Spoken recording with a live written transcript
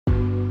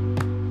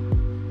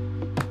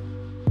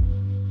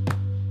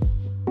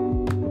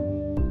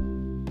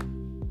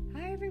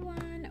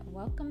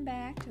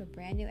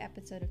brand new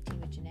episode of Tea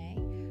with Janae.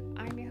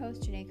 I'm your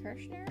host, Janae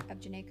Kirshner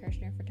of Janae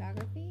Kirshner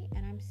Photography,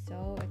 and I'm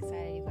so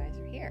excited you guys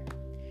are here.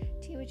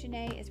 Tea with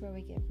Janae is where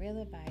we give real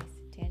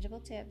advice, tangible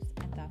tips,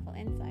 and thoughtful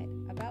insight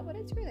about what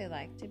it's really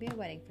like to be a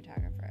wedding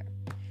photographer.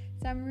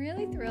 So I'm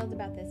really thrilled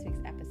about this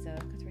week's episode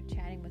because we're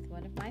chatting with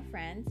one of my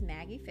friends,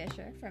 Maggie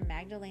Fisher from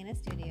Magdalena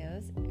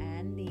Studios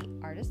and the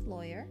Artist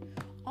Lawyer,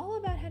 all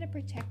about how to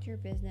protect your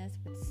business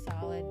with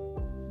solid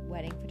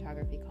wedding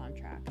photography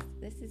contracts.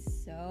 This is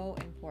so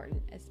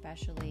important,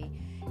 especially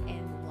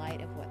in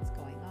light of what's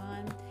going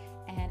on.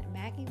 And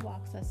Maggie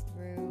walks us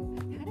through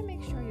how to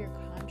make sure your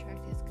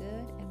contract is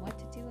good and what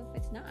to do if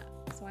it's not.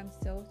 So I'm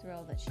so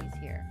thrilled that she's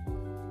here.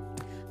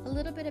 A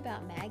little bit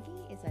about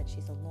Maggie is that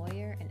she's a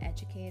lawyer, an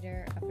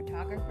educator, a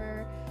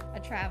photographer, a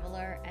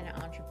traveler, and an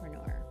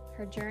entrepreneur.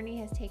 Her journey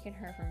has taken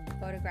her from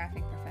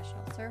photographing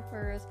professional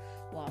surfers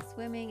while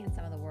swimming in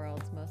some of the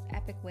world's most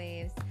epic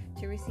waves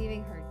to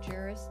receiving her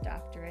Juris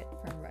Doctorate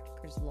from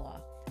Rutgers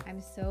Law.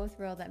 I'm so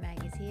thrilled that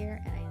Maggie's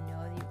here, and I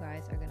know that you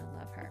guys are going to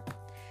love her.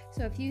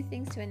 So a few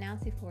things to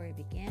announce before we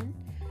begin.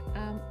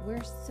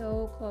 We're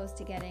so close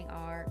to getting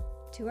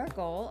to our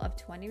goal of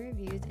 20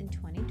 reviews in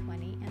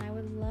 2020, and I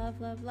would love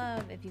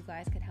if you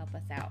guys could help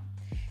us out.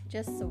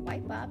 Just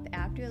swipe up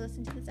after you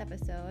listen to this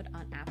episode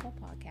on Apple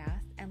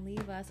Podcasts and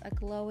leave us a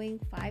glowing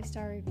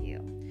 5-star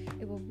review.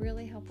 It will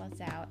really help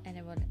us out, and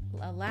it would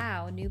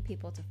allow new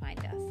people to find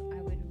us. I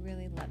would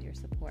really love your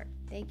support.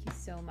 Thank you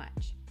so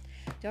much.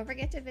 Don't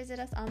forget to visit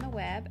us on the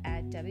web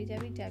at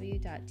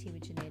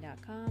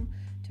www.teawithjanae.com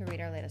to read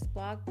our latest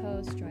blog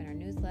posts, join our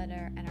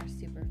newsletter, and our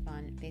super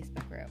fun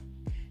Facebook group.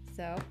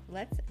 So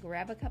let's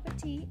grab a cup of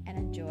tea and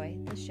enjoy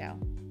the show.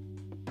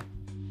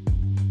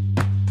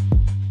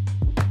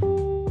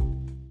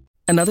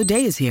 Another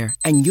day is here,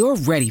 and you're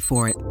ready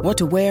for it. What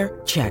to wear?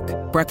 Check.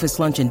 Breakfast,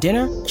 lunch, and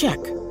dinner?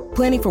 Check.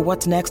 Planning for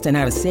what's next and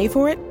how to save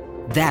for it?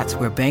 That's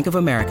where Bank of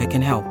America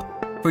can help.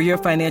 For your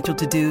financial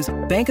to-dos,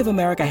 Bank of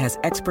America has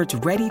experts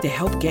ready to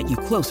help get you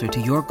closer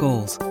to your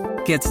goals.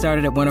 Get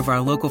started at one of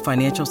our local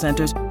financial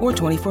centers or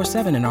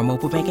 24/7 in our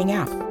mobile banking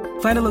app.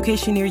 Find a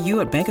location near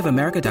you at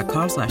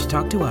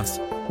bankofamerica.com/talktous.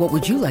 What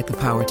would you like the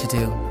power to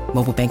do?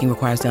 Mobile banking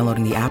requires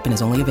downloading the app and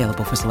is only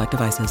available for select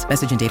devices.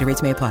 Message and data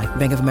rates may apply.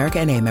 Bank of America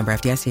N.A., member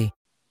FDIC.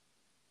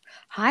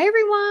 Hi,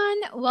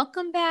 everyone.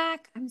 Welcome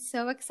back. I'm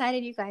so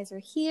excited you guys are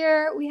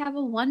here. We have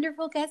a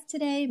wonderful guest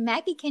today.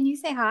 Maggie, can you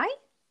say hi?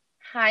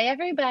 Hi,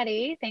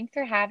 everybody. Thanks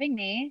for having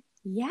me.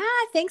 Yeah,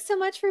 thanks so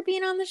much for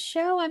being on the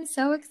show. I'm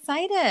so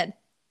excited.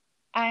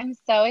 I'm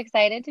so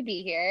excited to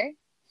be here.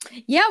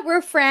 Yeah,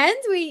 we're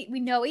friends. We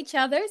know each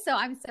other, so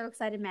I'm so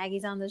excited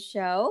Maggie's on the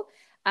show.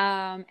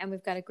 And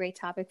we've got a great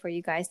topic for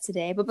you guys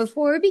today. But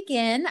before we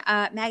begin,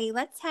 Maggie,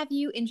 let's have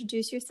you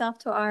introduce yourself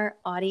to our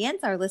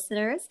audience, our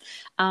listeners.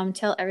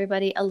 Tell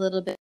everybody a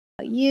little bit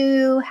about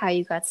you, how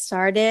you got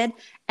started,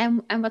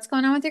 and what's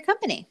going on with your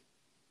company.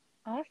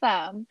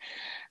 Awesome.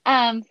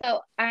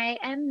 So I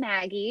am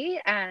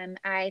Maggie.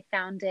 I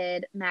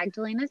founded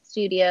Magdalena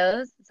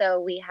Studios. So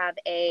we have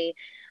a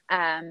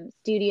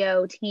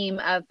studio team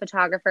of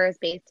photographers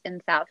based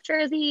in South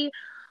Jersey,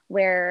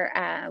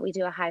 where we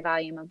do a high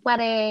volume of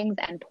weddings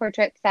and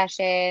portrait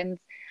sessions,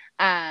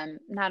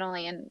 not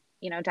only in,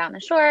 down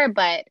the shore,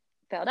 but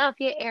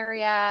Philadelphia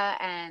area,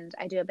 and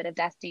I do a bit of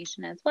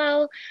destination as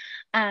well.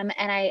 And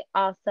I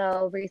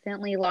also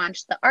recently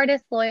launched the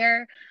Artist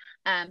Lawyer.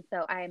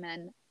 So I'm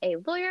a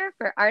lawyer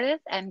for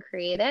artists and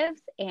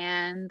creatives,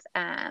 and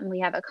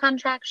we have a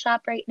contract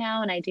shop right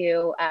now, and I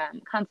do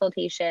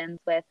consultations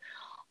with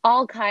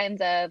all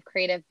kinds of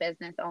creative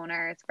business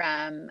owners,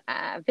 from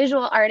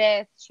visual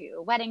artists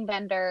to wedding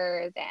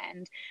vendors,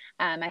 and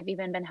I've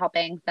even been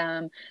helping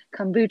some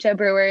kombucha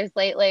brewers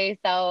lately.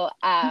 So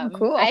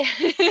cool. I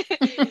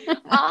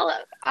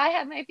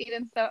have my feet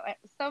in so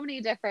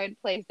many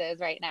different places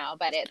right now,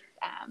 but it's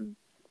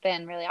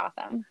been really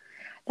awesome.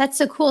 That's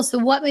so cool. So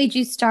what made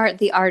you start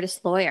the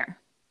Artist Lawyer?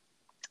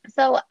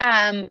 So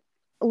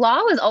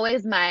law was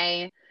always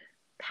my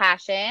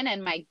passion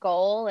and my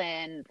goal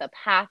and the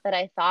path that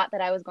I thought that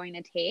I was going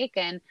to take.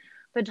 And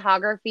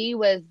photography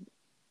was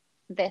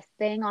this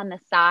thing on the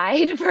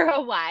side for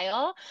a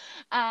while.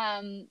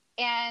 And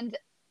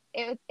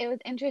it was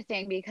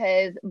interesting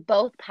because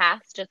both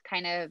paths just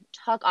kind of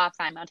took off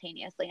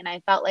simultaneously. And I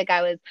felt like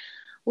I was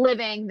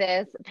living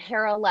this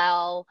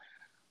parallel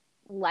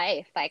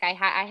life. Like I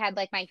had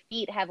like my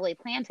feet heavily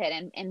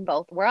planted in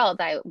both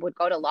worlds. I would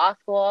go to law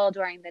school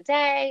during the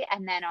day,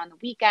 and then on the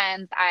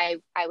weekends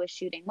I was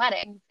shooting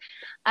weddings.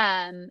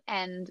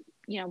 And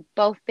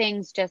both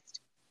things just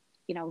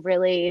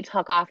really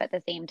took off at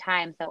the same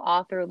time. So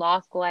all through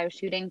law school I was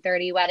shooting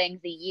 30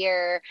 weddings a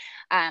year.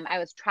 I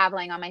was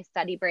traveling on my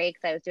study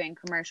breaks. I was doing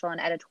commercial and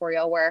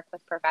editorial work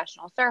with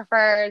professional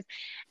surfers,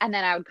 and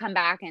then I would come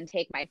back and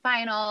take my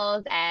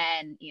finals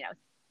and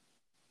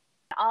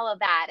all of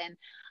that. And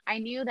I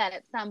knew that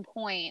at some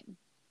point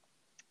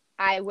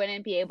I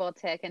wouldn't be able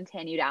to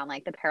continue down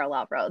like the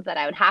parallel roads, that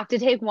I would have to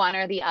take one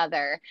or the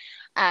other.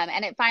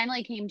 And it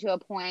finally came to a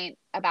point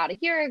about a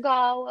year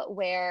ago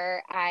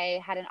where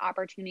I had an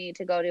opportunity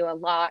to go to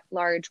a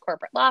large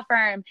corporate law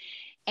firm,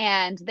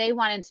 and they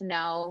wanted to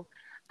know,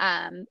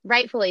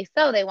 rightfully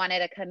so, they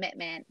wanted a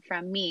commitment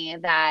from me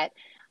that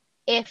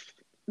if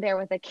there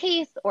was a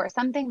case or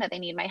something that they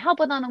need my help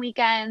with on the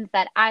weekends,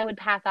 that I would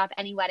pass off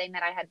any wedding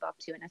that I had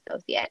booked to an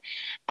associate.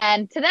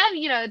 And to them,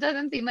 it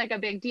doesn't seem like a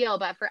big deal,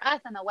 but for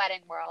us in the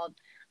wedding world,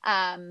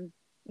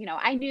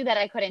 I knew that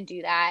I couldn't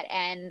do that.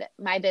 And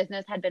my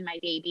business had been my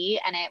baby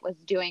and it was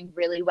doing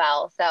really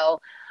well.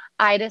 So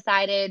I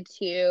decided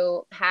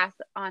to pass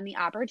on the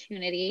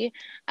opportunity.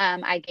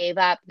 I gave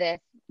up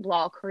this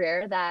law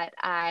career that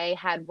I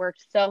had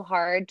worked so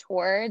hard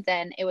towards,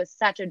 and it was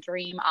such a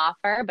dream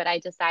offer, but I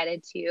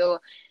decided to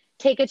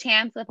take a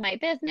chance with my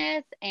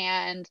business.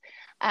 And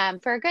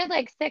for a good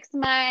 6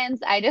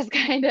 months, I just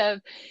kind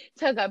of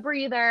took a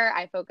breather.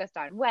 I focused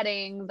on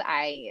weddings.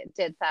 I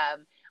did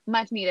some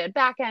much needed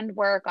back end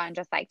work on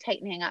just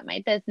tightening up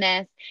my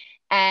business.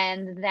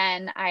 And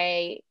then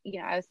I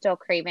was still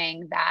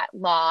craving that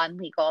law and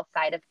legal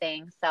side of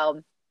things.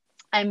 So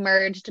I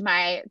merged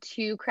my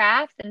two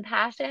crafts and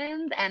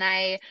passions, and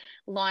I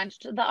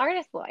launched The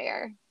Artist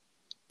Lawyer.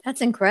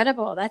 That's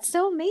incredible. That's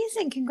so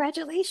amazing.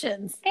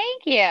 Congratulations.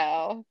 Thank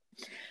you.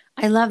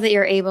 I love that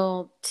you're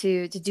able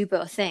to do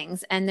both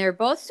things. And they're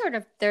both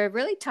they're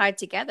really tied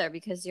together,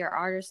 because your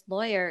artist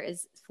lawyer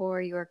is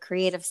for your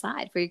creative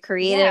side, for your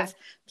creative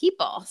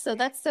people. So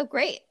that's so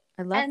great.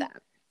 I love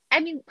that. I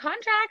mean,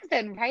 contracts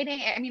and writing,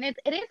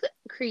 it is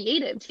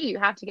creative too. You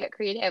have to get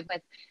creative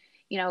with,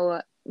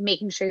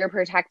 making sure you're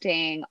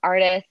protecting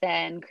artists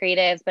and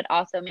creatives, but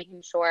also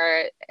making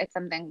sure it's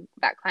something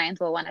that clients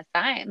will want to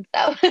sign.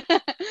 So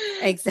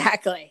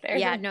exactly.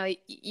 Yeah, no,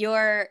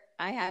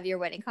 I have your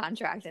wedding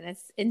contract and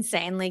it's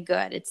insanely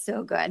good. It's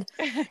so good.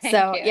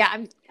 So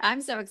yeah,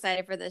 I'm so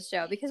excited for this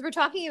show, because we're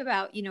talking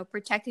about,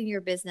 protecting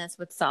your business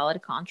with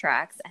solid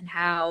contracts, and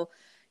how,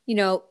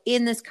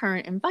 in this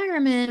current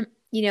environment,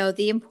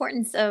 the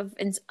importance of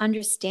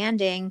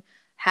understanding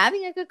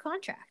having a good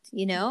contract.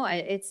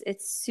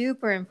 It's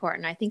super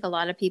important. I think a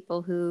lot of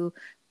people who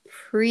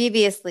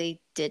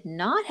previously did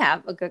not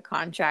have a good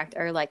contract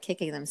are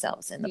kicking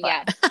themselves in the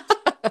butt.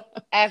 Yes.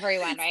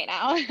 Everyone right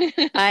now.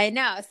 I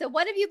know. So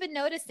what have you been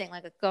noticing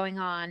going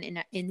on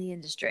in the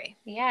industry?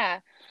 Yeah.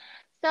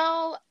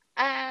 So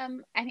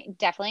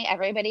definitely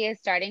everybody is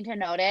starting to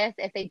notice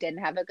if they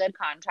didn't have a good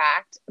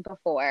contract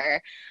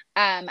before.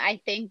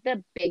 I think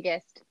the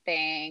biggest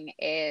thing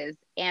is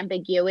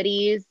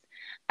ambiguities.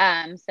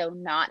 So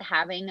not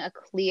having a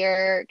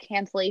clear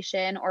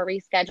cancellation or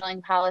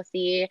rescheduling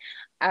policy.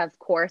 Of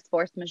course,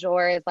 force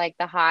majeure is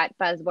the hot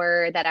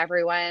buzzword that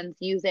everyone's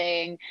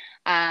using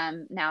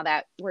now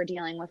that we're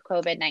dealing with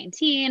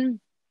COVID-19.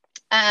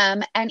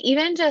 And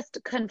even just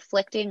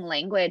conflicting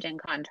language in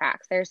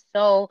contracts. There's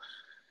so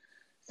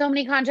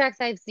many contracts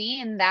I've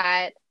seen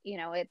that,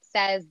 it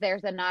says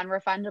there's a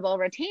non-refundable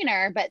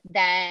retainer, but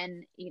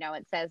then,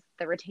 it says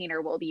the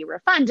retainer will be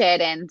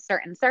refunded in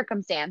certain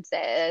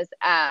circumstances.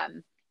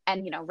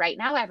 And, right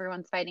now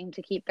everyone's fighting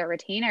to keep their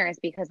retainers,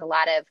 because a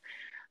lot of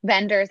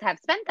vendors have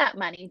spent that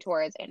money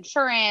towards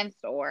insurance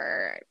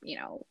or,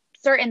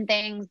 certain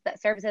things,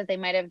 that services they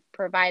might have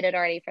provided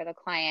already for the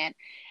client.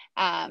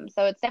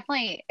 So it's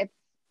definitely,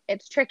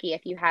 it's tricky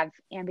if you have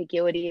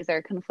ambiguities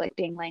or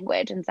conflicting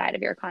language inside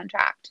of your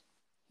contract.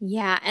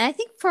 Yeah. And I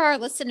think for our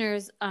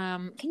listeners,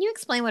 can you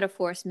explain what a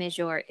force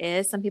majeure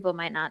is? Some people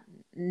might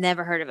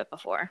never heard of it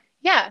before.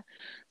 Yeah.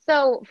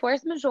 So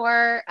force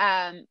majeure,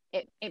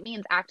 it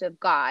means act of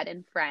God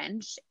in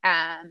French,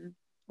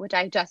 which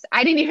I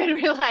didn't even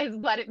realize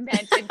what it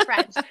meant in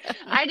French.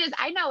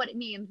 I know what it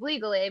means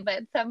legally,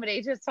 but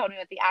somebody just told me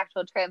what the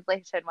actual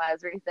translation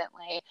was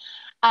recently.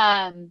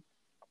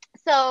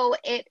 So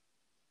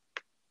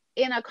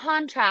in a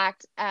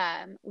contract,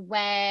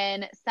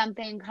 when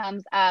something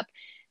comes up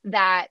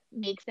that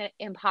makes it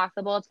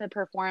impossible to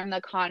perform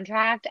the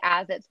contract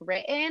as it's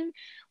written,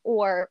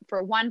 or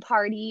for one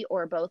party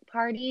or both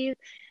parties,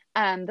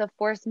 the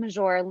force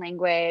majeure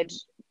language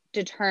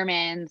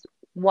determines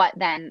what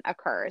then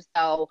occurs.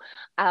 So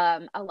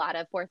a lot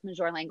of force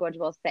majeure language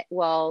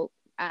will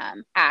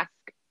ask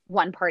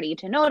one party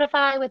to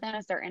notify within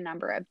a certain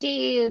number of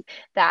days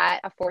that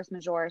a force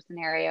majeure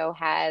scenario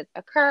has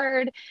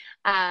occurred.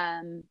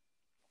 And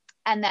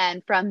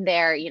then from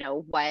there,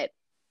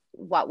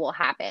 what will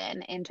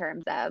happen in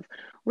terms of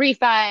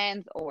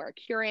refunds or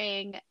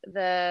curing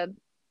the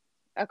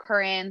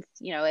occurrence,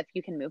 if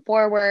you can move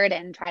forward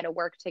and try to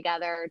work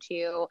together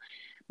to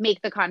make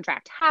the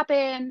contract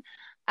happen.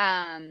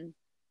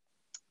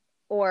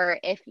 Or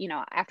if,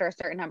 after a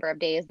certain number of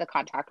days, the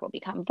contract will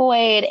become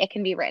void. It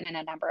can be written in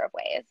a number of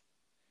ways.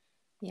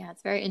 Yeah,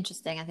 it's very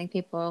interesting. I think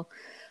people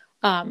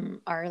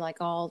are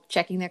all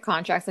checking their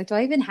contracts. Do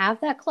I even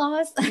have that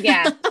clause?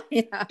 Yeah,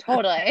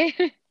 totally.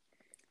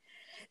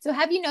 So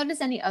have you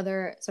noticed any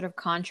other sort of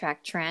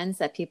contract trends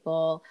that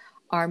people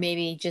are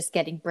maybe just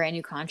getting brand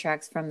new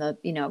contracts from the,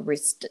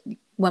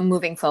 when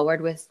moving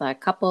forward with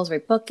couples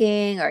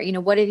rebooking,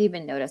 or, what have you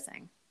been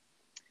noticing?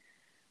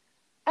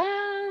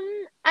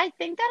 I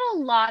think that a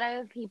lot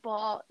of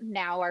people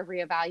now are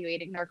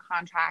reevaluating their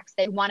contracts.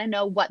 They want to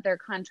know what their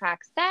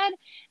contract said,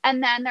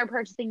 and then they're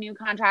purchasing new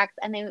contracts,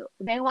 and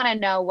they want to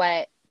know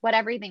what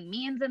everything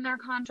means in their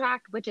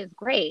contract, which is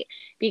great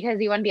because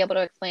you want to be able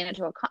to explain it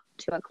to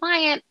a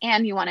client,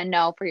 and you want to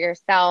know for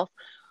yourself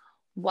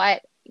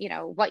what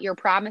you're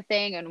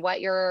promising and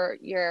what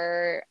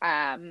you're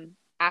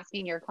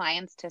asking your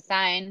clients to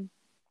sign.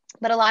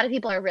 But a lot of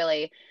people are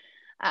really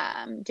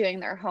doing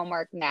their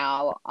homework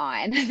now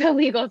on the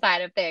legal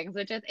side of things,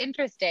 which is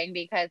interesting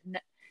because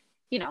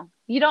you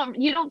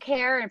don't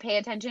care and pay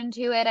attention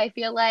to it, I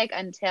feel like,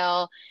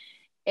 until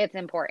it's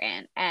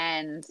important.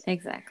 And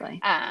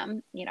exactly,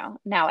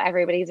 now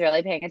everybody's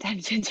really paying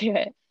attention to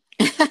it.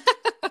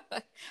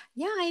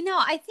 Yeah, I know.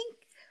 I think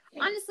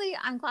honestly,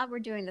 I'm glad we're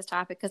doing this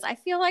topic because I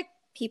feel like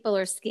people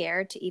are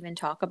scared to even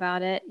talk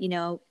about it,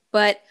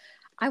 but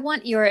I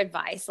want your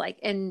advice,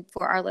 and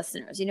for our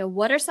listeners,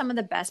 what are some of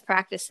the best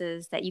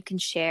practices that you can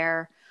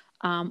share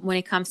when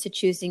it comes to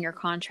choosing your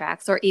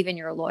contracts or even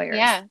your lawyers?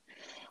 Yeah.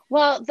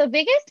 Well, the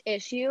biggest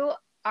issue,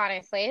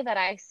 honestly, that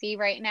I see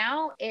right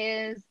now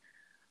is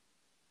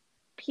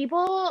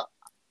people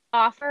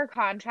offer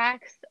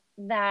contracts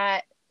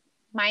that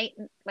might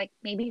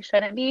maybe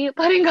shouldn't be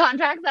putting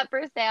contracts up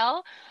for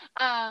sale.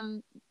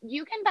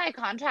 You can buy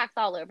contracts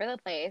all over the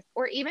place,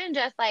 or even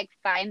just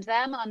find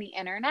them on the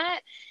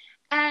internet.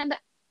 And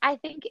I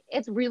think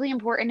it's really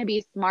important to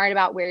be smart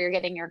about where you're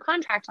getting your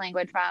contract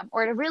language from,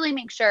 or to really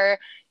make sure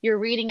you're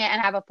reading it and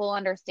have a full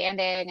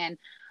understanding, and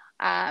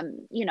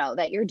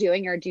that you're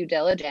doing your due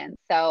diligence.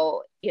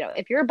 So,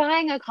 if you're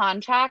buying a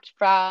contract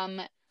from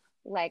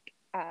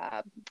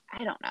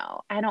I don't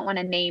know. I don't want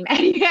to name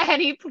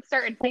any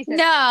certain places.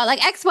 No,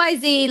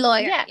 XYZ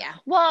lawyer. Yeah.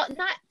 Well,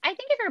 I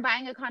think if you're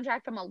buying a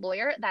contract from a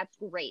lawyer, that's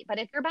great. But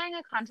if you're buying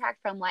a contract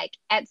from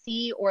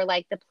Etsy, or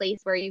the place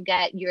where you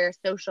get your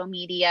social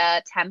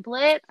media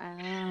templates,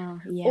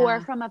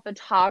 or from a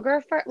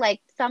photographer,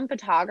 some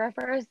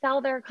photographers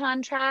sell their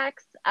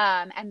contracts,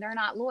 and they're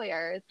not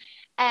lawyers.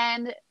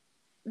 And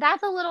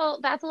that's a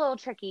little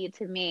tricky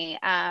to me,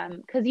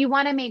 because you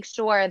want to make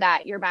sure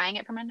that you're buying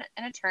it from an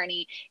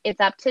attorney.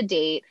 It's up to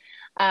date.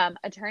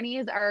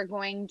 Attorneys are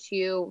going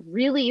to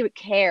really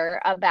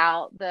care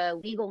about the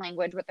legal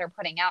language, what they're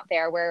putting out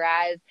there,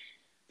 whereas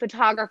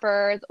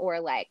photographers or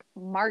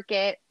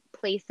market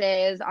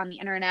places on the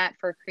internet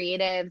for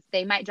creatives,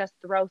 they might just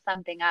throw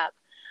something up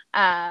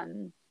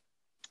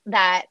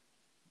that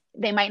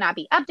they might not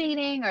be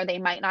updating, or they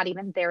might not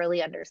even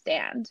thoroughly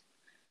understand.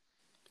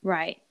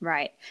 Right.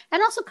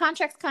 And also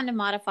contracts kind of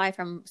modify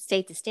from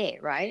state to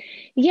state, right?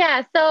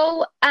 Yeah.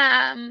 So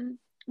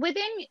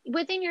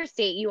within your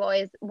state, you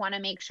always want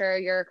to make sure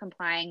you're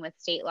complying with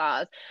state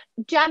laws.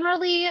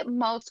 Generally,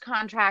 most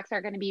contracts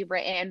are going to be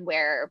written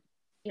where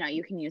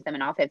you can use them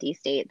in all 50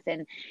 states.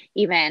 And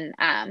even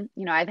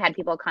I've had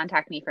people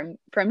contact me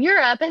from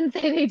Europe and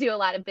say they do a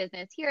lot of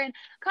business here, and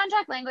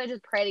contract language is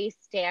pretty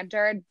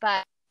standard,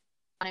 but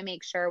you want to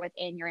make sure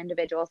within your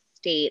individual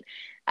state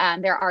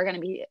there are going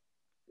to be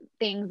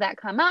things that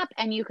come up,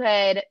 and you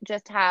could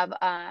just have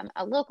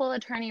a local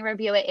attorney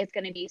review it. It's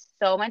going to be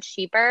so much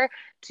cheaper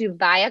to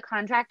buy a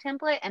contract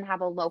template and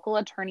have a local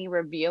attorney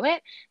review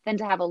it than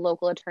to have a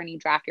local attorney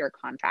draft your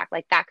contract.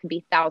 That could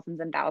be thousands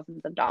and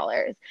thousands of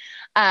dollars.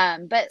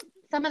 But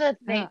some of the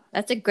things. Oh,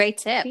 that's a great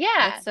tip.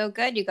 Yeah. That's so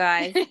good, you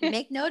guys.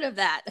 Make note of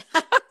that.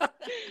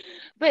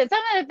 But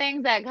some of the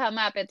things that come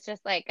up, it's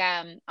just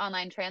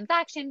online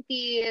transaction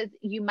fees.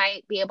 You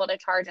might be able to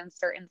charge in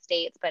certain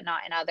states, but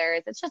not in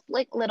others. It's just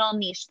little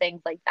niche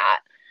things like that.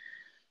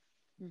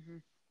 Mm-hmm.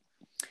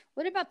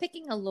 What about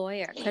picking a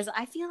lawyer? Because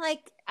I feel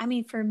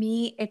for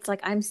me, it's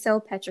I'm so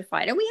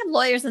petrified. And we have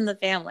lawyers in the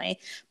family,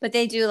 but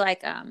they do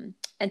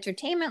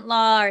entertainment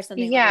law or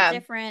something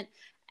different.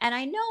 And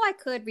I know I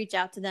could reach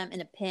out to them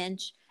in a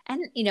pinch.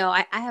 And,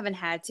 I haven't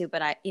had to,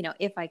 but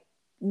if I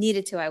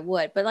needed to, I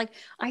would. But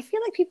I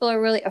feel like people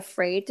are really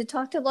afraid to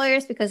talk to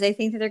lawyers because they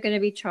think that they're going to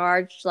be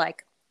charged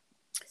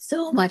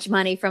so much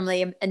money from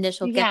the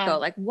initial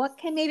get-go. What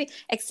can maybe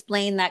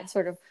explain that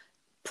sort of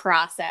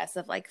process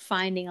of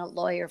finding a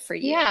lawyer for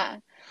you? Yeah.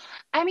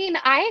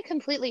 I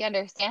completely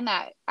understand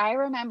that. I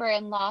remember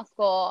in law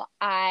school,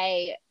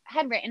 I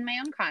had written my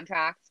own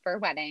contracts for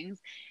weddings,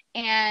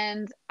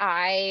 and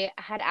I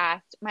had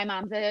asked, my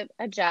mom's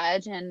a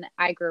judge, and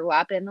I grew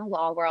up in the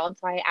law world.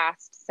 So I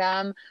asked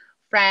some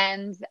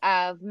friends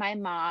of my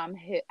mom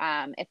who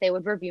if they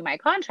would review my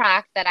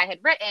contract that I had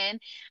written,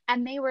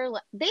 and they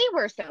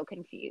were so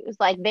confused.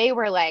 They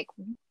were like,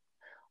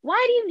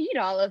 why do you need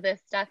all of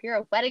this stuff? You're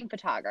a wedding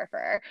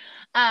photographer.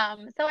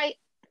 So I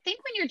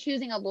think when you're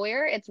choosing a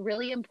lawyer, it's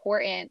really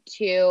important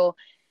to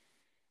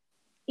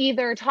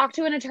either talk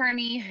to an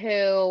attorney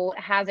who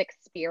has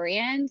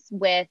experience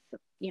with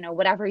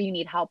whatever you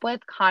need help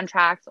with,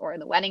 contracts or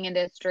the wedding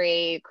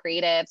industry,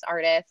 creatives,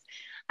 artists,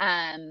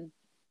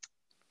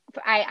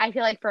 I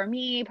feel like for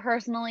me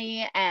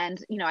personally,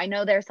 and, I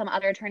know there's some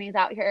other attorneys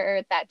out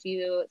here that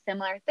do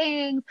similar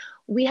things.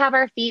 We have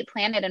our feet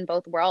planted in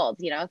both worlds.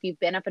 If you've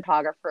been a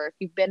photographer, if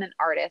you've been an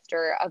artist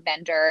or a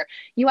vendor,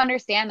 you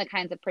understand the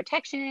kinds of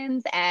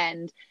protections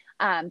and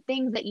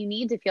things that you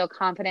need to feel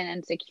confident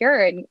and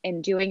secure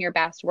in doing your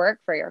best work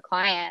for your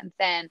clients.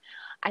 And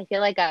I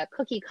feel like a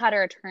cookie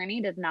cutter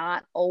attorney does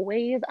not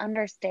always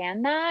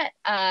understand that.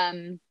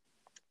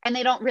 And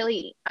they don't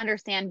really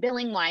understand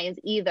billing wise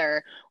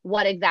either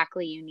what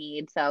exactly you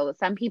need. So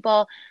some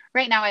people,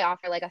 right now I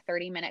offer like a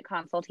 30-minute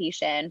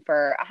consultation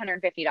for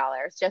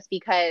 $150 just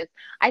because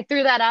I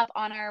threw that up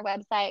on our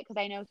website because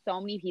I know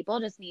so many people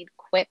just need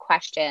quick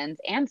questions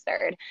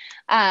answered.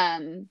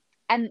 And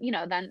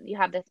then you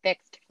have this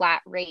fixed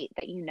flat rate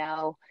that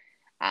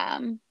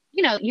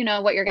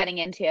what you're getting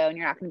into, and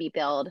you're not going to be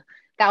billed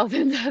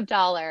thousands of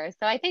dollars.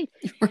 So I think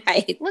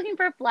Right. looking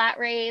for flat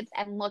rates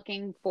and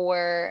looking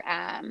for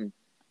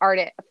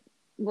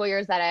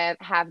lawyers that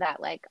have that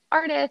like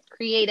artist,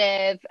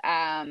 creative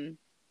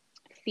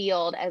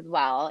field as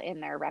well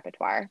in their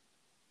repertoire.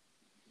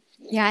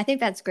 Yeah, I think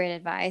that's great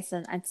advice.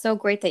 And it's so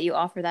great that you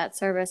offer that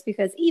service,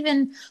 because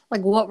even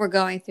like what we're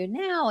going through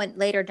now and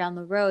later down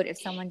the road, if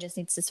someone just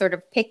needs to sort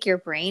of pick your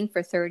brain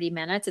for 30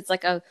 minutes, it's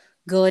like a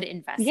good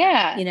investment.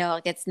 Yeah.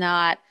 Like it's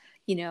not,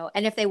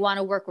 and if they want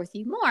to work with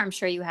you more, I'm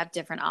sure you have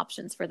different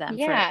options for them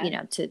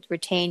for, to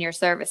retain your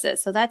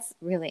services. So that's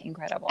really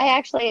incredible. I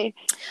actually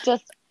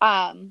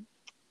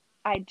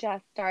I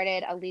just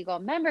started a legal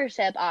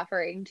membership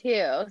offering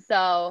too.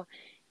 So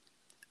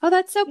oh,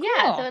 that's so cool.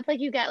 Yeah, so it's like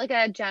you get like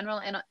a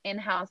general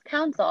in-house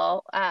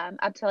counsel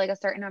up to like a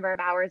certain number of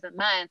hours a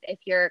month if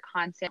you're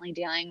constantly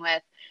dealing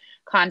with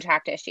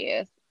contract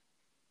issues.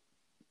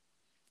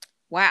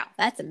 Wow,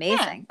 that's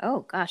amazing. Yeah.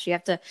 Oh gosh, you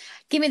have to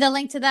give me the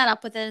link to that. I'll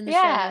put that in the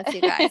show notes,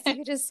 you guys. You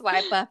can just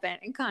swipe up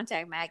and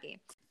contact Maggie.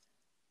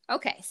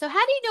 Okay, so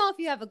how do you know if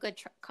you have a good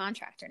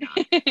contract or not?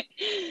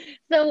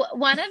 So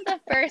one of the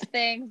first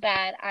things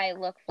that I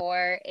look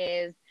for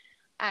is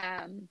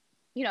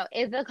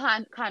is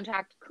the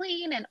contract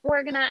clean and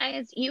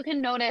organized? You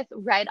can notice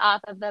right off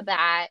of the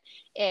bat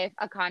if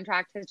a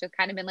contract has just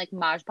kind of been like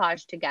Mod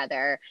Podge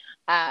together.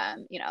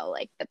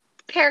 Like the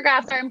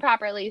paragraphs are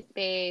improperly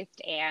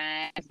spaced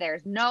and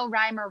there's no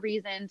rhyme or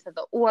reason to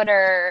the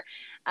order.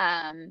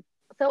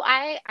 So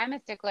I'm a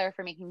stickler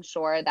for making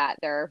sure that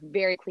they're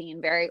very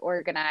clean, very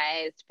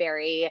organized,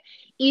 very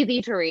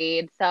easy to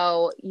read.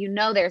 So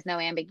there's no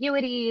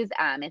ambiguities.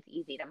 It's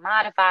easy to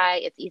modify.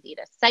 It's easy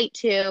to cite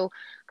to.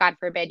 God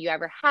forbid you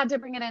ever had to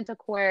bring it into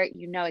court.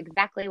 You know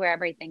exactly where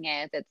everything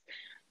is. It's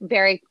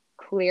very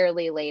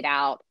clearly laid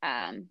out.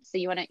 So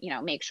you want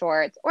to, make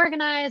sure it's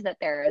organized, that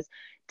there's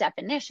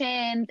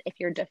definitions. If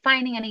you're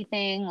defining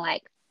anything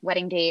like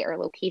wedding date or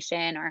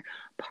location or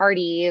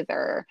parties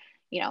or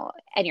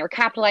and you're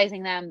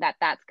capitalizing them,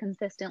 that's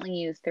consistently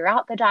used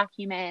throughout the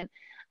document.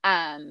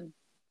 And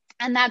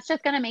that's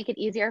just going to make it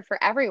easier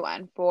for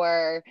everyone,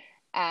 for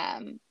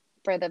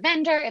the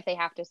vendor, if they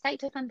have to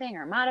cite to something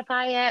or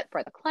modify it,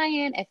 for the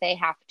client, if they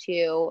have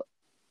to,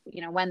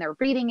 when they're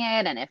reading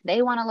it and if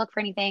they want to look for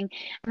anything.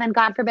 And then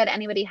God forbid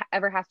anybody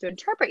ever has to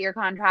interpret your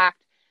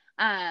contract,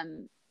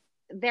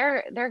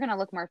 they're going to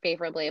look more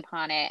favorably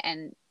upon it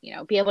and,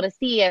 be able to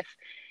see if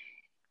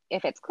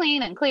it's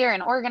clean and clear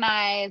and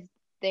organized.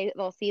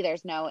 They'll see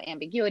there's no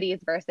ambiguities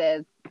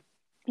versus,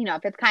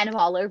 if it's kind of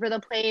all over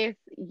the place,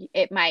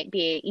 it might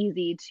be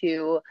easy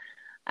to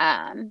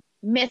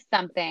miss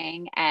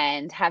something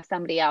and have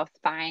somebody else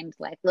find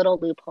like little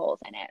loopholes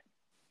in it.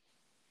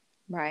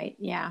 Right.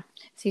 Yeah.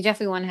 So you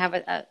definitely want to have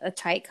a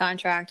tight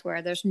contract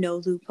where there's no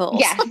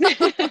loopholes. Yes.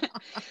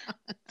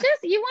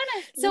 Just, you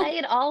want to lay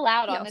it all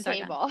out on the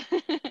table.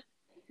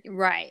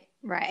 Right.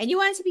 Right. And you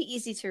want it to be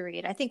easy to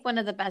read. I think one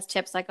of the best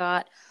tips I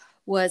got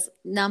was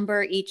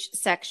number each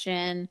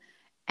section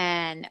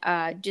and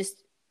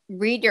just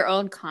read your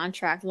own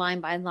contract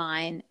line by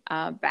line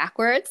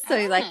backwards. So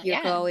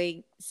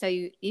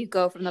you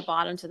go from the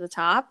bottom to the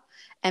top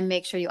and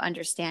make sure you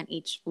understand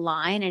each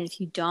line. And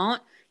if you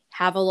don't,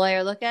 have a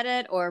lawyer look at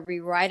it or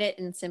rewrite it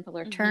in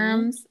simpler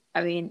terms.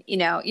 I mean,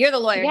 you're the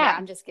lawyer. Yeah. Here.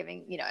 I'm just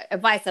giving,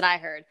 advice that I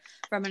heard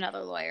from another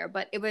lawyer,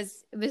 but it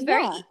was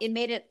very, it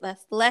made it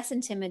less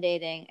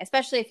intimidating,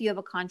 especially if you have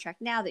a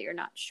contract now that you're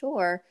not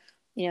sure.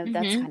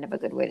 That's kind of a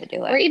good way to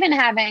do it. Or even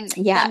having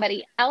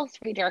somebody else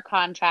read your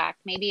contract,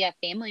 maybe a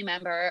family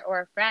member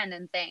or a friend,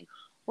 and saying,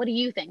 what do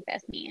you think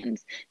this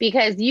means?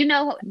 Because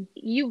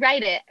you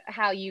write it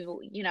how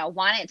you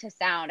want it to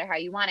sound or how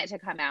you want it to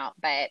come out,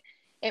 but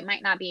it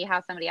might not be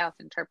how somebody else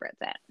interprets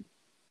it.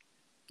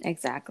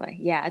 Exactly.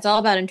 Yeah, it's all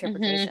about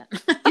interpretation.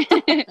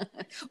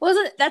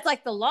 That's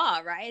like the law,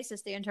 right? It's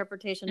just the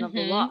interpretation of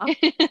the law.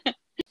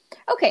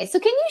 Okay, so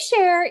can you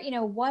share,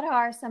 what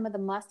are some of the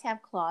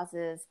must-have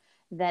clauses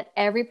that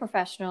every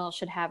professional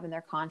should have in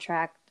their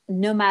contract,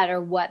 no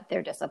matter what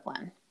their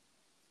discipline?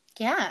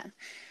 Yeah.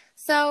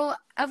 So,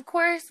 of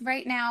course,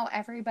 right now,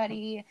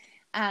 everybody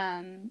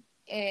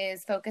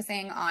is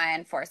focusing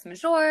on force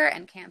majeure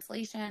and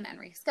cancellation and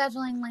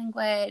rescheduling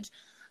language.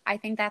 I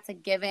think that's a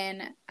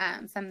given,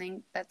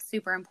 something that's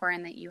super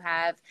important, that you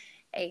have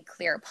a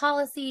clear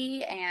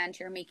policy and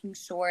you're making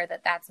sure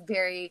that that's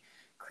very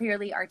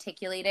clearly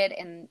articulated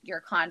in your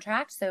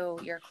contract. So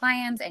your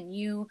clients and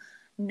you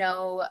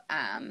know,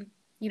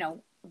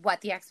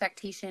 what the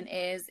expectation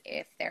is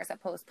if there's a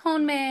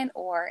postponement,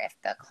 or if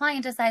the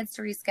client decides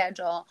to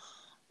reschedule,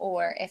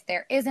 or if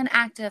there is an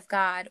act of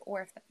God,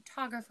 or if the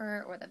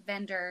photographer or the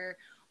vendor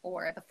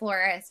or the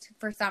florist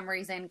for some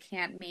reason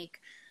can't make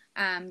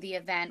the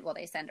event. Will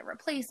they send a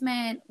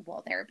replacement?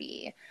 Will there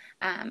be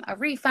a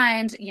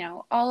refund?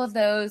 All of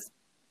those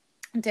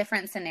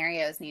different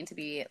scenarios need to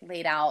be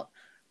laid out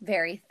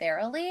very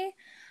thoroughly.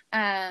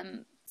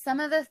 Some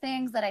of the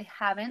things that I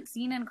haven't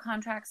seen in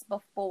contracts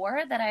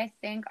before that I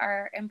think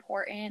are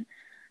important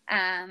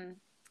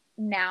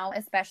now,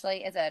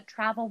 especially, is a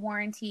travel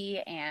warranty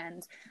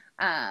and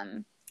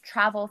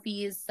travel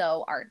fees.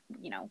 So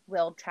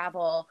will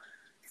travel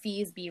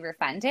fees be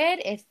refunded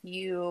if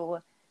you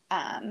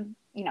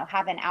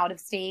have an out of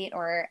state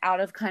or out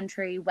of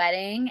country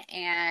wedding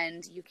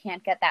and you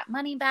can't get that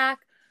money back?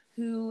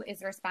 Who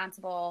is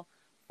responsible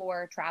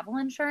for travel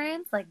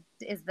insurance? Like,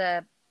 is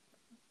the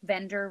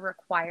vendor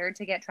required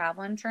to get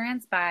travel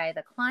insurance by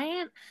the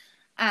client?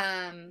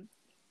 And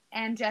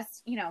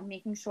just,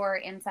 making sure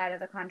inside of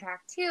the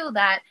contract too,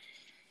 that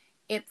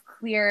it's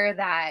clear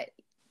that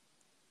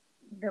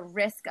the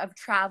risk of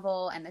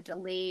travel and the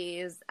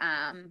delays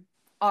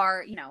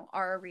are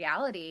a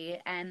reality,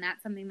 and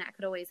that's something that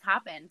could always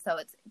happen. So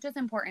it's just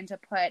important to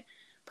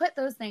put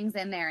those things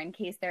in there in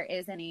case there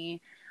is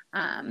any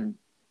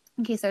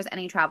there's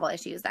any travel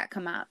issues that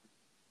come up.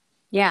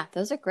 Yeah,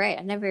 those are great.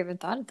 I never even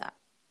thought of that.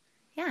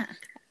 Yeah.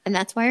 And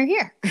that's why you're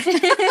here.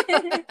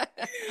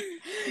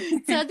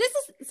 So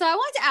I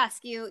wanted to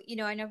ask you,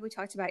 I know we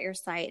talked about your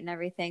site and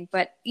everything,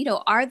 but,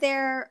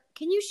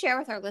 can you share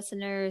with our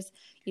listeners,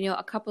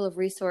 a couple of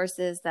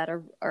resources that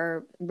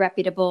are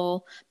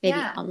reputable, maybe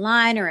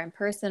online or in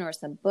person, or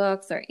some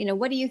books, or,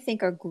 what do you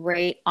think are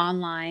great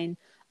online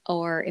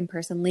or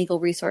in-person legal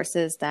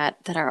resources that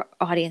our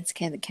audience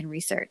can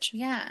research?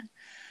 Yeah.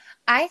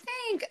 I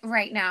think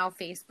right now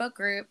Facebook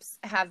groups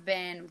have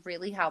been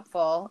really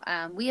helpful.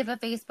 We have a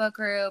Facebook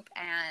group,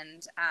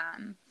 and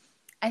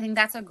I think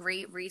that's a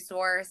great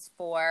resource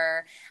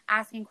for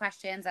asking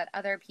questions that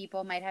other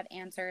people might have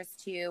answers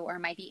to or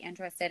might be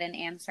interested in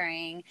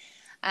answering.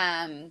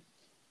 In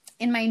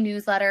my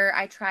newsletter,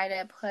 I try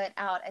to put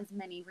out as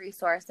many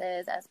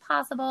resources as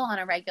possible on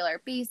a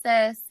regular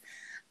basis.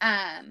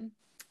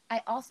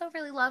 I also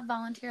really love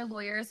Volunteer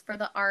Lawyers for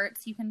the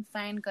Arts. You can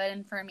find good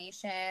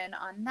information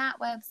on that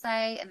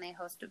website, and they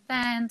host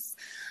events.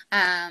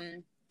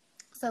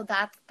 So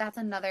that's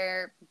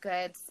another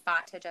good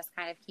spot to just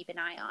kind of keep an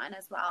eye on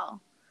as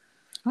well.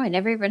 Oh, I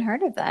never even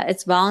heard of that.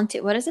 It's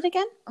volunteer. What is it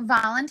again?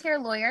 Volunteer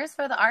Lawyers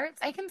for the Arts.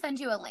 I can send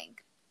you a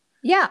link.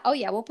 Yeah. Oh,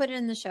 yeah. We'll put it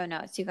in the show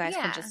notes. You guys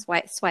can just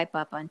swipe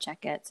up and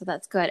check it. So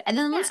that's good. And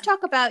then let's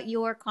talk about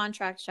your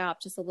contract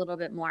shop just a little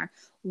bit more.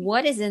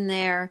 What is in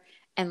there,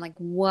 and like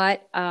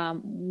what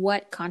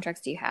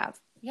contracts do you have?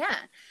 Yeah.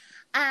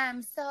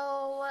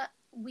 So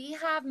we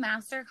have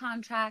master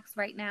contracts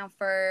right now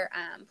for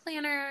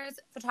planners,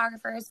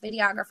 photographers,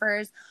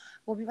 videographers.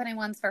 We'll be putting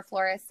ones for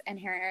florists and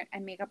hair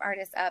and makeup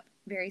artists up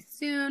very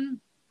soon.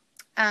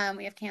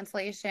 We have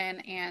cancellation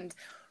and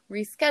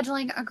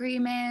rescheduling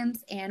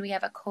agreements, and we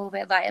have a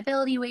COVID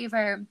liability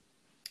waiver.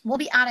 We'll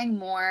be adding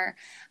more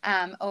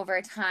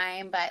over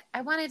time, but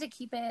I wanted to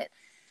keep it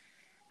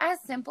as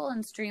simple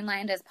and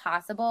streamlined as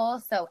possible.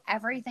 So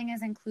everything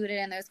is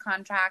included in those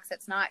contracts.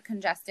 It's not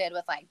congested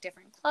with like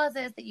different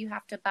clauses that you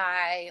have to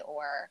buy,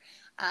 or,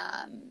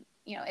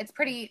 it's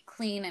pretty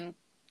clean and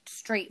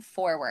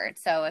straightforward.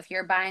 So if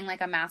you're buying like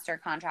a master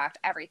contract,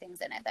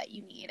 everything's in it that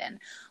you need. And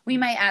we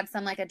might add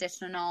some like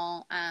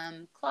additional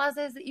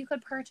clauses that you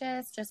could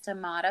purchase just to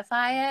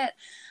modify it.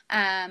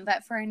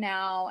 But for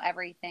now,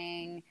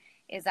 everything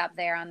is up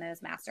there on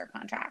those master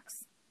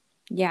contracts.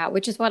 Yeah,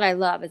 which is what I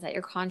love, is that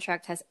your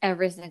contract has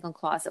every single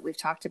clause that we've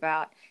talked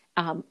about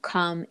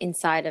come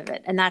inside of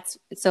it. And that's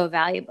so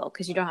valuable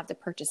because you don't have to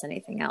purchase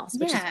anything else,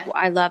 which is,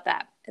 I love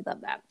that. I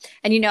love that.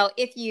 And,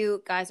 if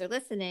you guys are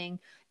listening,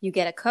 you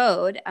get a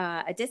code,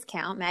 a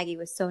discount. Maggie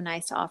was so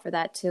nice to offer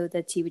that to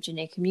the Tea with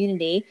Janae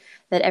community,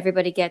 that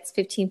everybody gets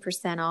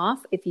 15%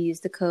 off if you use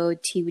the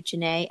code Tea with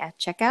Janae at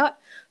checkout.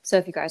 So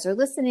if you guys are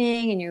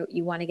listening and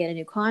you want to get a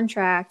new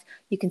contract,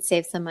 you can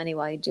save some money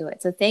while you do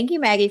it. So thank you,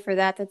 Maggie, for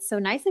that. That's so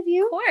nice of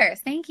you. Of course.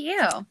 Thank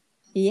you.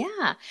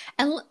 Yeah.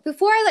 And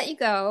before I let you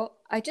go,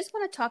 I just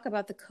want to talk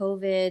about the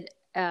COVID.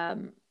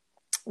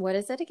 What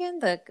is it again?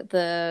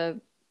 The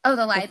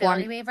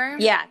liability waiver.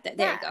 Yeah.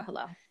 There you go.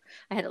 Hello.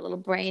 I had a little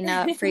brain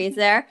freeze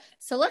there.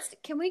 So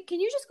can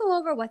you just go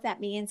over what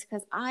that means?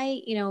 Because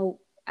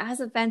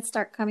as events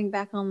start coming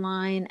back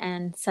online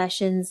and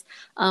sessions,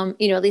 at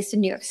least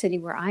in New York City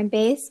where I'm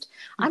based,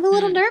 I'm a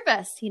little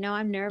nervous.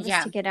 I'm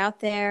nervous to get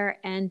out there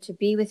and to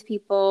be with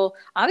people,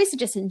 obviously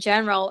just in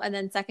general, and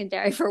then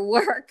secondary for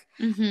work.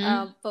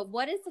 But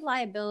what is the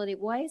liability?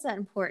 Why is that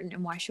important,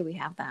 and why should we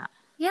have that?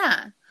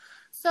 Yeah.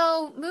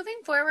 So moving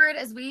forward,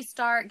 as we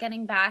start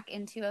getting back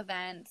into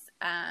events,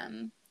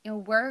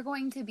 we're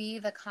going to be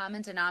the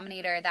common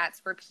denominator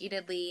that's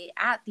repeatedly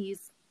at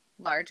these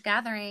large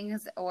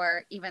gatherings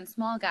or even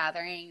small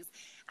gatherings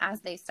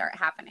as they start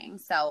happening.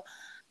 So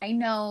I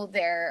know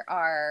there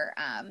are,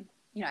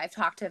 I've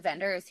talked to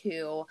vendors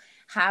who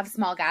have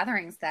small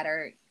gatherings that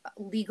are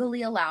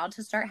legally allowed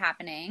to start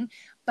happening,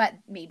 but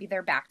maybe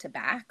they're back to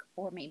back,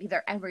 or maybe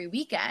they're every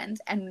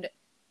weekend. And,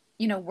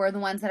 we're the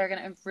ones that are going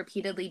to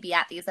repeatedly be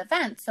at these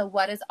events. So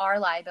what is our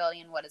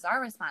liability and what is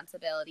our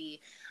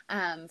responsibility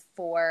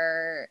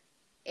for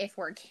if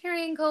we're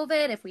carrying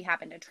COVID, if we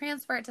happen to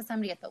transfer it to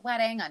somebody at the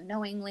wedding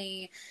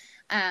unknowingly,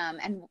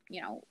 and,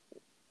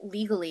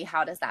 legally,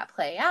 how does that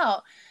play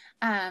out?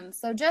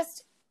 So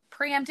just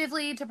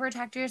preemptively to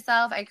protect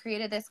yourself, I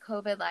created this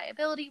COVID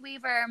liability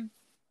waiver.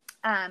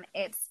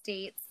 It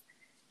states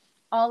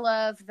all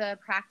of the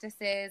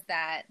practices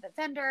that the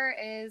vendor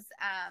is,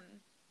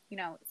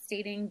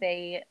 stating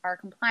they are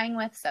complying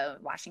with. So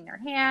washing their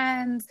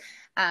hands,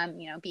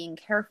 being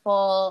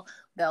careful.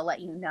 They'll let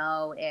you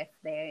know if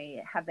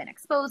they have been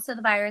exposed to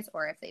the virus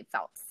or if they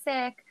felt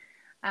sick,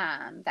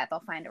 that they'll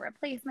find a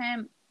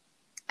replacement.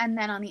 And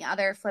then on the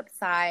other flip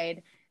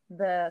side,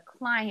 the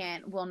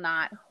client will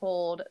not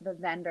hold the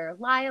vendor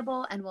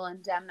liable and will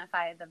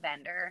indemnify the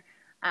vendor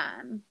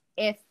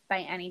if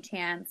by any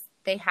chance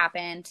they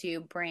happen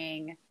to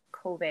bring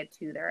COVID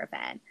to their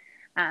event.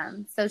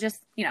 So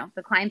just,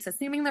 the client's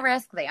assuming the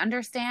risk. They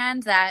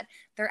understand that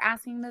they're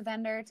asking the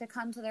vendor to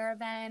come to their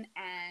event,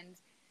 and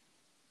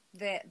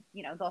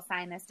they'll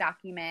sign this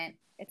document.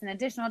 It's an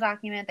additional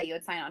document that you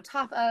would sign on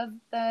top of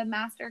the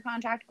master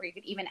contract, or you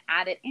could even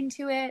add it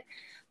into it.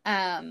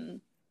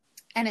 And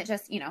it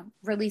just,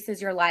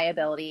 releases your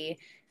liability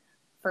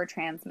for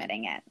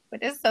transmitting it,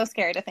 which is so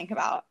scary to think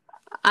about.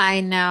 I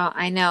know.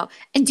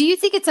 And do you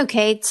think it's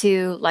okay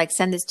to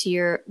send this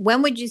to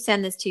when would you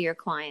send this to your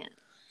client?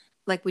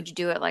 Would you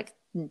do it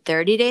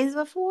 30 days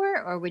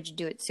before, or would you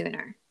do it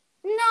sooner?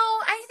 No,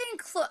 I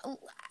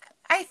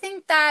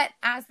think that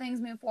as things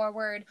move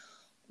forward,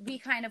 we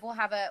kind of will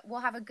have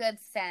a good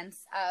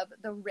sense of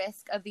the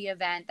risk of the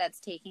event that's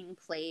taking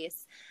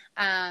place.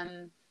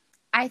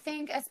 I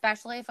think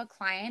especially if a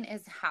client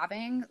is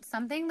having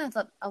something that's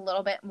a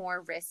little bit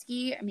more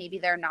risky, maybe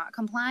they're not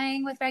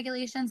complying with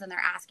regulations and they're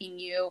asking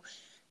you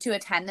to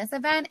attend this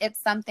event, it's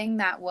something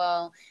that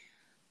will,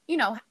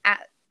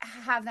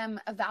 have them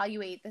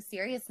evaluate the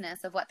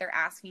seriousness of what they're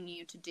asking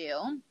you to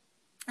do.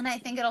 And I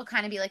think it'll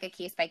kind of be like a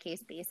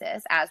case-by-case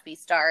basis as we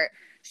start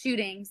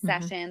shooting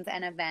sessions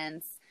and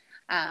events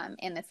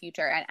in the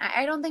future. And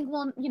I don't think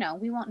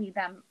we won't need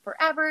them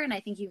forever. And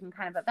I think you can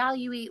kind of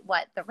evaluate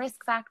what the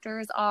risk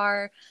factors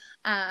are.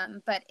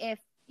 But if,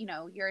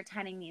 you're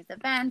attending these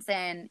events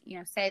and,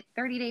 say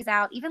 30 days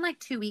out, even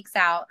 2 weeks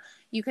out,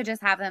 you could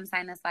just have them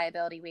sign this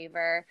liability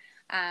waiver,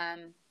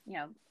 through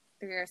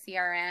your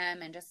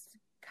CRM, and just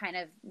kind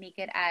of make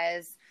it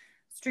as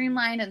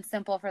streamlined and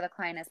simple for the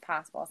client as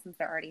possible, since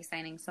they're already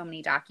signing so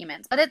many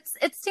documents. But it's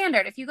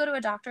standard. If you go to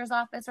a doctor's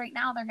office right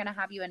now, they're going to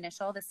have you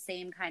initial the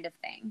same kind of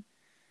thing.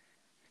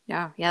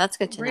 Yeah, that's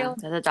good to know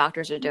that the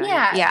doctors are doing it.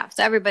 Yeah,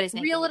 so everybody's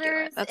making you do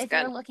it. That's good.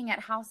 If you're looking at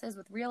houses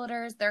with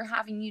realtors, they're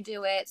having you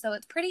do it. So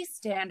it's pretty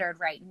standard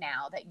right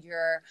now that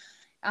you're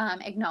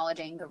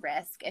acknowledging the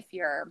risk if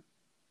you're,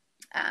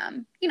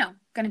 going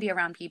to be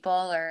around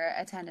people or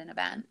attend an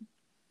event.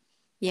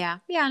 Yeah,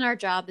 and our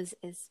job is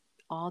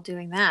all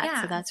doing that.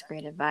 Yeah. So that's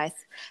great advice.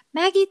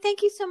 Maggie,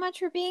 thank you so much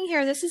for being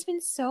here. This has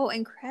been so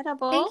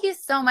incredible. Thank you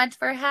so much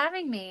for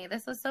having me.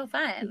 This was so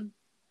fun.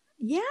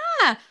 Yeah.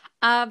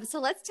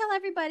 So let's tell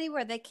everybody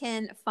where they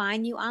can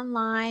find you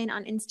online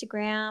on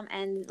Instagram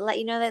and let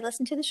you know they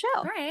listen to the show.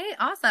 All right.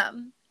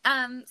 Awesome.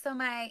 So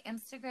my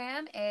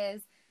Instagram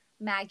is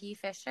Maggie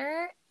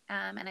Fisher,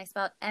 and I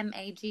spelled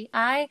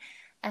MAGIFISHER,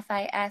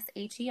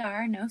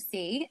 no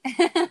C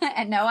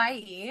and no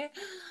IE.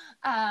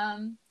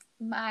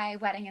 My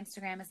wedding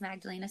Instagram is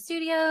Magdalena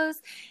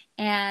Studios,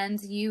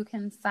 and you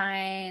can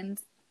find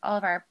all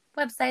of our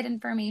website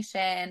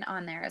information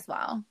on there as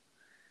well.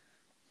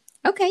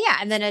 Okay, yeah.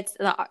 And then is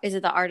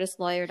it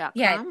theartistlawyer.com?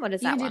 Yeah. What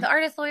is that one? You can do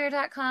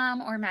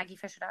theartistlawyer.com or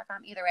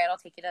maggiefisher.com. Either way, it'll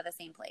take you to the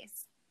same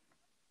place.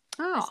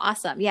 Oh,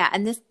 awesome. Yeah.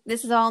 And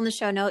this is all in the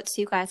show notes,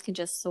 so you guys can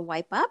just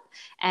swipe up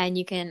and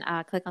you can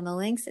click on the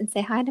links and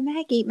say hi to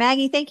Maggie.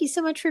 Maggie, thank you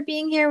so much for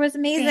being here. It was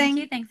amazing. Thank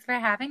you. Thanks for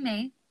having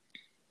me.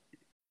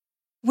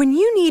 When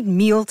you need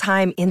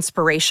mealtime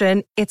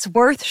inspiration, it's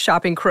worth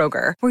shopping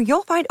Kroger, where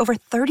you'll find over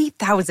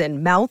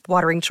 30,000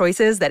 mouth-watering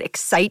choices that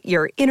excite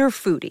your inner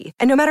foodie.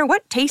 And no matter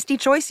what tasty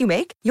choice you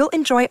make, you'll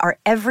enjoy our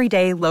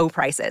everyday low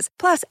prices,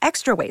 plus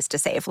extra ways to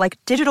save, like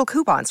digital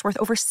coupons worth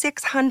over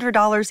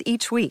 $600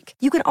 each week.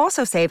 You can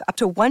also save up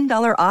to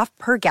 $1 off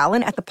per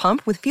gallon at the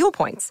pump with fuel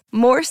points.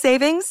 More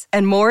savings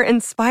and more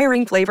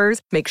inspiring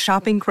flavors make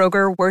shopping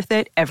Kroger worth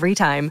it every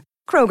time.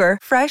 Kroger,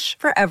 fresh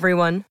for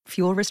everyone.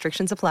 Fuel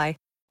restrictions apply.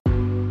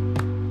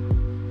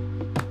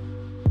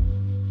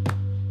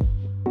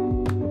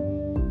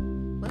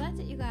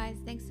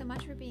 Thanks so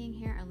much for being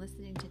here and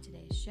listening to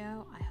today's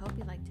show. I hope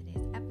you liked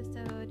today's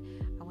episode.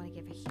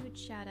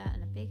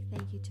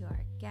 to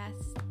our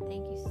guests.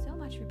 Thank you so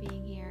much for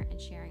being here and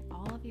sharing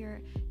all of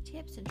your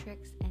tips and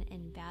tricks and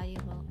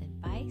invaluable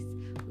advice.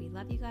 We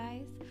love you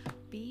guys.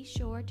 Be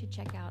sure to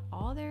check out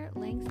all their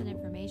links and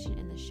information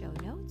in the show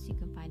notes. You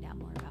can find out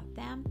more about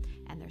them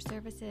and their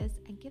services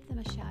and give them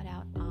a shout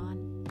out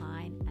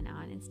online and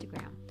on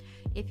Instagram.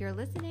 If you're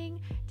listening,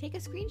 take a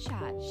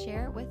screenshot,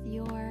 share it with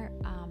your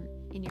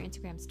in your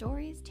Instagram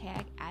stories,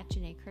 tag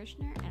 @Janae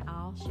Kirshner, and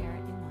I'll share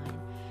it in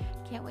mine.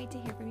 Can't wait to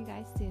hear from you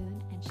guys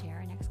soon and share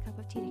our next cup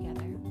of tea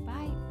together.